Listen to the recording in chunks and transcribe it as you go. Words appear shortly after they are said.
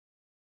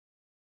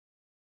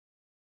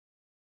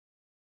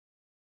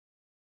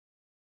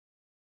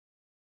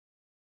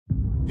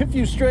If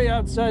you stray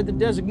outside the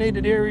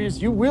designated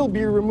areas, you will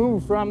be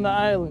removed from the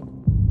island.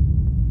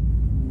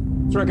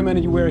 It's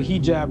recommended you wear a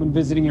hijab when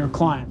visiting your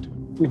client.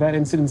 We've had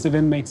incidents of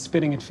inmates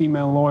spitting at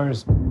female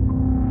lawyers.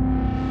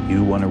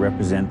 You want to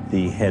represent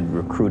the head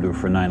recruiter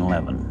for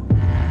 9/11.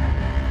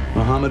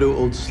 Mohamedou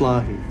Ould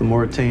Slahi, the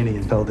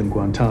Mauritanian held in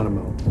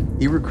Guantanamo.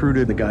 He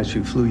recruited the guys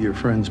who flew your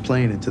friend's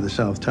plane into the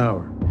South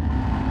Tower.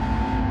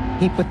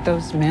 He put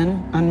those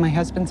men on my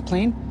husband's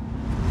plane?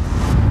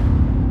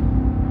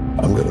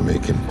 I'm gonna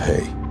make him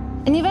pay.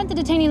 In the event the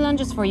detainee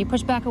lunges for you,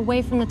 push back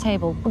away from the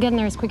table. We'll get in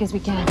there as quick as we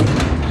can.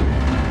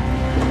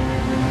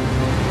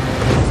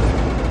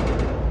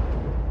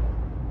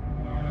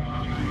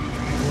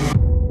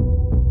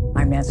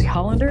 I'm Nancy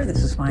Hollander.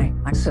 This is my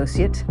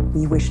associate.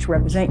 We wish to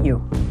represent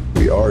you.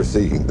 We are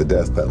seeking the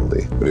death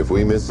penalty, but if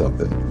we miss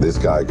something, this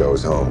guy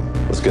goes home.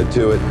 Let's get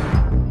to it.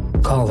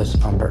 Call this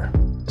number.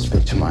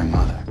 Speak to my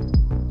mother.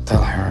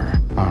 Tell her,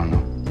 I don't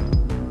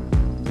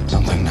know,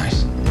 something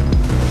nice.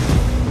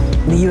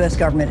 The U.S.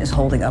 government is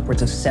holding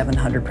upwards of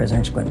 700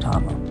 prisoners in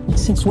Guantanamo.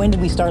 Since when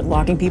did we start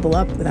locking people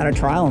up without a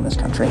trial in this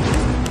country?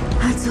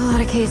 That's a lot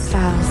of case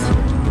files.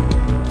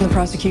 The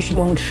prosecution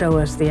won't show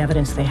us the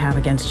evidence they have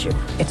against you.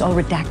 It's all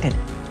redacted.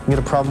 You got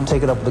a problem,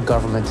 take it up with the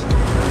government.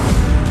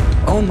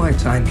 All my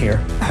time here,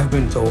 I've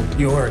been told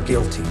you are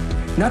guilty.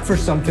 Not for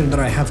something that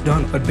I have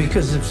done, but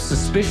because of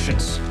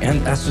suspicions and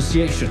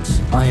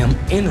associations. I am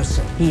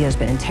innocent. He has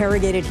been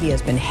interrogated. He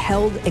has been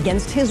held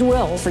against his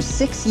will for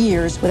 6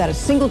 years without a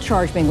single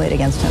charge being laid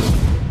against him.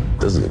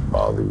 Doesn't it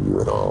bother you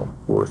at all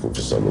working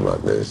for someone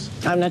like this?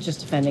 I'm not just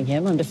defending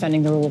him. I'm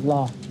defending the rule of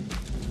law.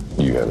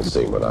 You haven't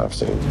seen what I've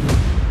seen.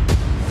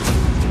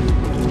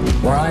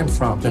 Where I'm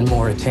from, in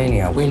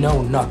Mauritania, we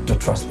know not to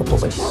trust the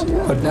police.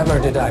 But never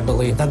did I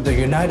believe that the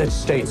United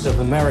States of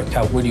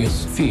America would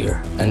use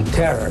fear and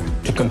terror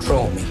to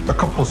control me. A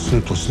couple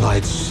sleepless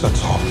nights,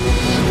 that's all.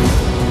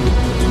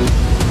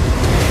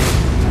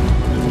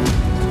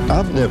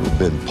 I've never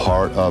been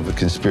part of a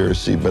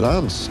conspiracy, but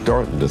I'm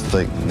starting to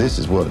think this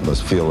is what it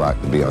must feel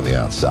like to be on the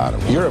outside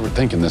of it. You're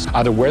overthinking this.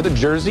 Either wear the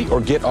jersey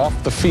or get off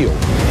the field.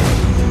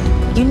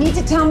 You need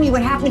to tell me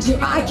what happened to you.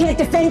 I can't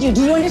defend you.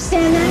 Do you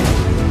understand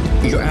that?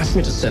 You asked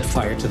me to set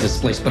fire to this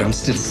place, but I'm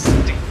still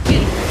sitting.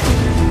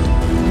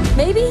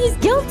 Maybe he's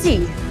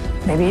guilty.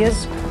 Maybe he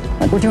is.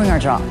 We're doing our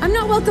job. I'm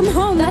not welcome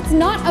home. That's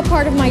not a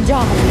part of my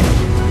job.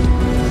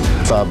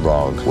 If I'm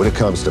wrong, when it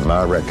comes to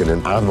my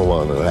reckoning, I'm the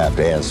one that'll have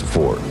to answer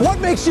for it.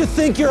 What makes you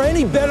think you're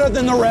any better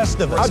than the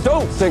rest of us? I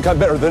don't think I'm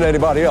better than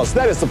anybody else.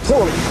 That is the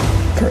point.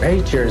 For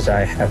 8 years,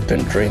 I have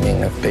been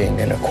dreaming of being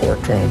in a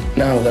courtroom.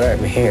 Now that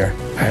I'm here,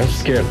 I'm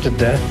scared to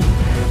death.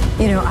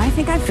 You know, I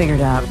think I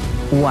figured out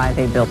why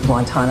they built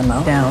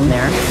Guantanamo down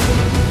there.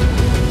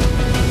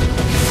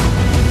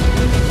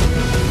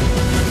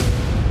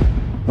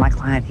 My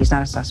client, he's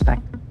not a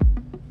suspect.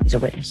 He's a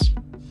witness.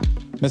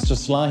 Mr.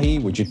 Slahi,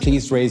 would you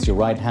please raise your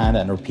right hand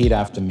and repeat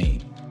after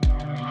me?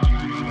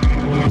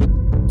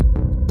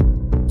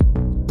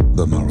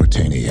 The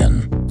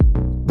Mauritanian.